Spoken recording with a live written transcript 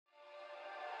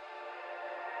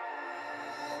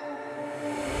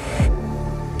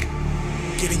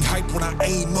Getting hype when I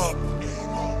aim up,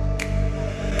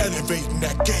 elevating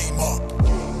that game up,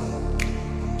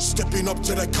 stepping up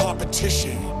to the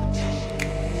competition.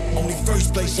 Only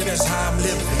first place, and that's how I'm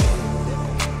living.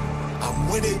 I'm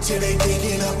winning till they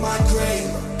digging up my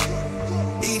grave,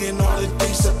 eating all the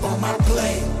things up on my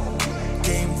plate.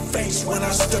 Game face when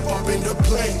I step up into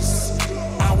place.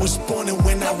 I was born and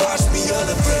when I watched me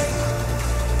elevate.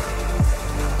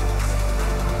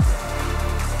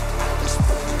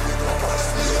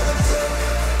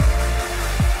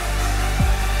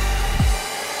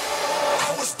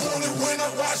 I was born and when I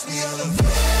watched me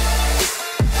elevate.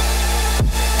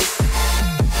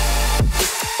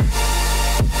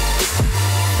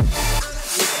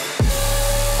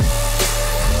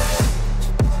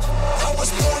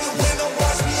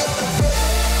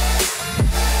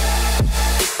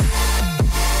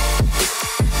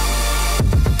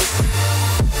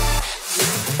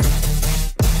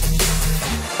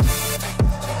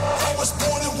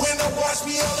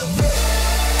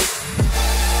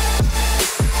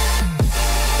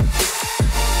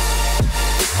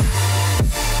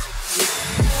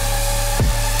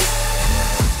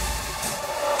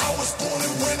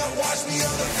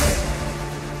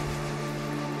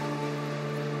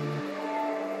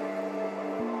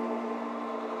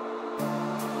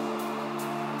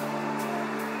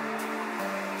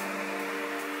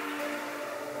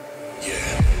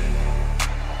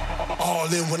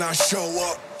 All in when I show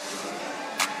up,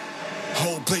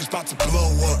 whole place about to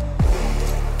blow up.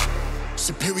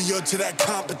 Superior to that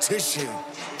competition.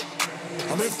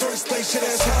 I'm in first place, yeah,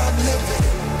 that's how I'm living.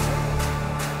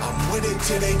 I'm winning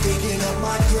till they digging up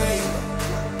my grave,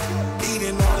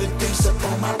 eating all the things up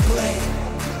on my plate.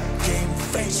 Game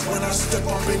face when I step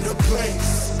up into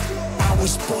place. I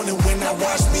was born and when I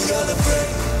watched me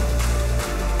elevate.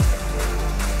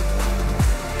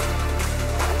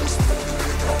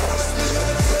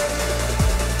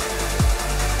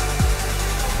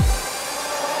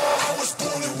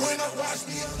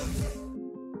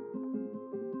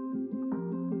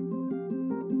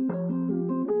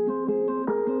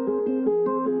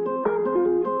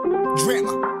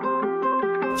 Drama.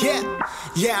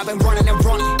 Yeah, I've been running and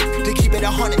running to keep it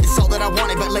 100, it's all that I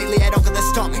wanted. But lately I don't get the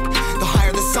stomach. The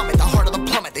higher the summit, the harder the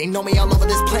plummet. They know me all over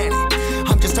this planet.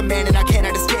 I'm just a man and I can't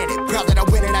understand it. Proud that I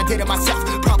win and I did it myself.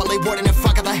 Probably wouldn't if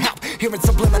I got the help. Hearing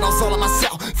subliminals all on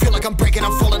myself. Feel like I'm breaking,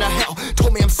 I'm falling to hell.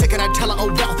 Told me I'm sick and I tell her,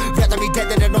 oh well. Rather be dead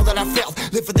than to know that I failed.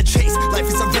 Live for the chase, life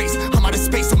is a race. I'm out of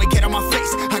space, so me get on my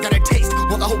face. I got a taste,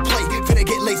 want the whole plate. Finna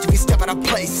get laced if you step out of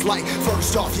place. Like,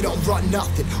 first off, you don't run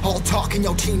nothing. All talk and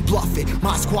your team bluff it.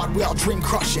 My squad, we all dream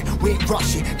crushing. We ain't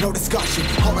rushing, no discussion.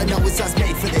 All I know is I was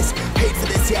made for this. Paid for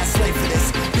this, yeah, slave for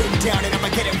this. Been down and I'ma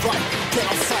get it right. Get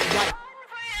on sight like.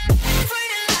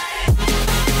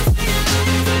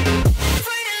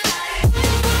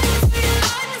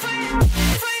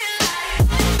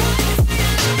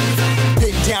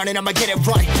 Down and I'ma get it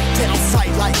right, dead on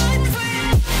sight like.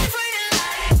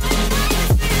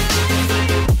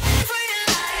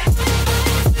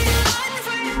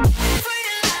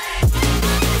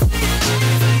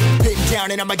 Been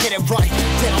down and I'ma get it right,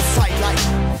 dead on sight like.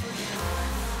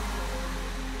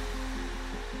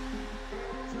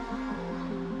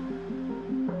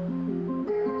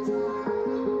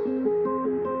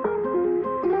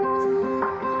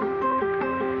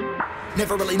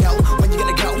 Never really know when you're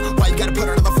gonna go. Why you gotta put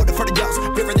another foot in front of yours?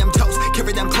 Bury them toes,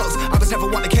 carry them close. I was never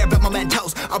one to care about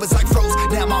mementos. I was like froze,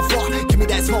 now I'm on floor. Give me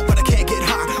that smoke, but I can't get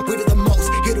high. We do the most,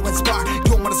 here to inspire.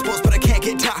 Doing what I'm supposed, but I can't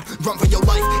get tired. Run for your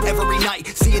life every night.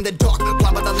 See in the dark,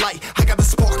 blind by the light. I got the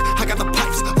spark, I got the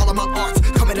pipes. All of my arts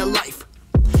coming to life.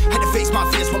 Had to face my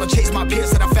fears while I chased my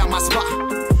peers, and I found my spot.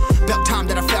 About time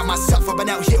that I found myself. I've been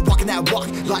out here walking that walk.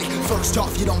 Like, first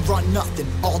off, you don't run nothing.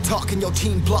 All talk and your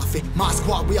team bluffing. My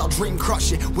squad, we all dream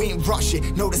crushing. We ain't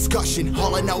rushing, no discussion.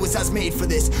 All I know is I was made for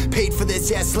this. Paid for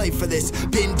this, yeah, slave for this.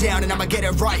 Been down and I'ma get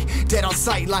it right. Dead on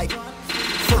sight like.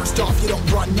 First off, you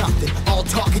don't run nothing. All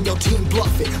talk and your team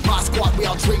bluffing. My squad, we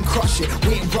all dream crushing.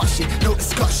 We ain't rushing, no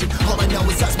discussion. All I know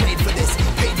is I was made for this.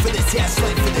 Paid for this, yeah,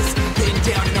 slave for this. Been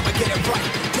down and I'ma get it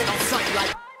right. Dead on sight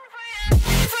like.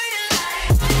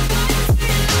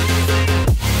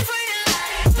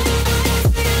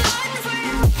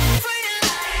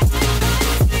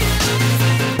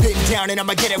 Down and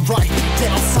I'ma get it right,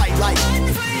 dead on sight like.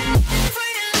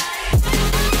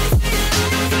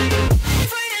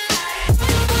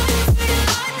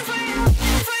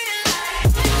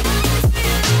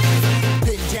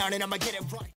 Been down and I'ma get it right.